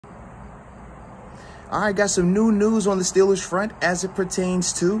All right, got some new news on the Steelers front as it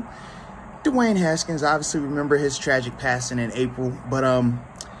pertains to Dwayne Haskins. Obviously, remember his tragic passing in April. But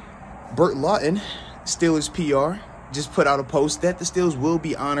Burt Lawton, Steelers PR, just put out a post that the Steelers will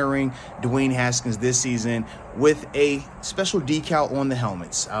be honoring Dwayne Haskins this season with a special decal on the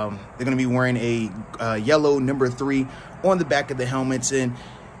helmets. They're going to be wearing a yellow number 3 on the back of the helmets. And,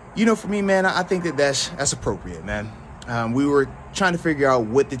 you know, for me, man, I think that that's appropriate, man. We were trying to figure out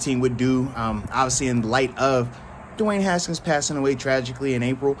what the team would do, obviously in light of Dwayne Haskins passing away tragically in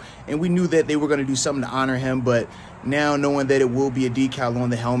April, and we knew that they were going to do something to honor him. But now knowing that it will be a decal on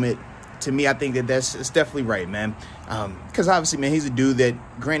the helmet, to me, I think that it's definitely right, man. Because obviously, man, he's a dude that,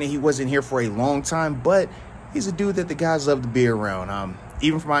 granted, he wasn't here for a long time, but he's a dude that the guys love to be around.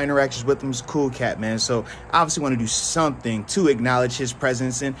 Even from my interactions with him, he's a cool cat, man. So obviously want to do something to acknowledge his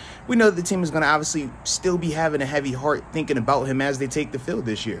presence. And we know that the team is going to obviously still be having a heavy heart thinking about him as they take the field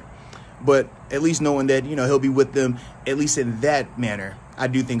this year. But at least knowing that, you know, he'll be with them, at least in that manner, I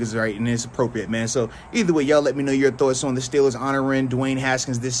do think is right and it's appropriate, man. So either way, y'all let me know your thoughts on the Steelers honoring Dwayne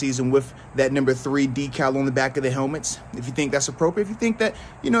Haskins this season with that number 3 decal on the back of the helmets. If you think that's appropriate, if you think that,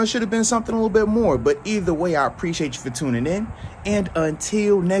 you know, it should have been something a little bit more. But either way, I appreciate you for tuning in. And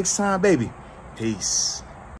until next time, baby, peace.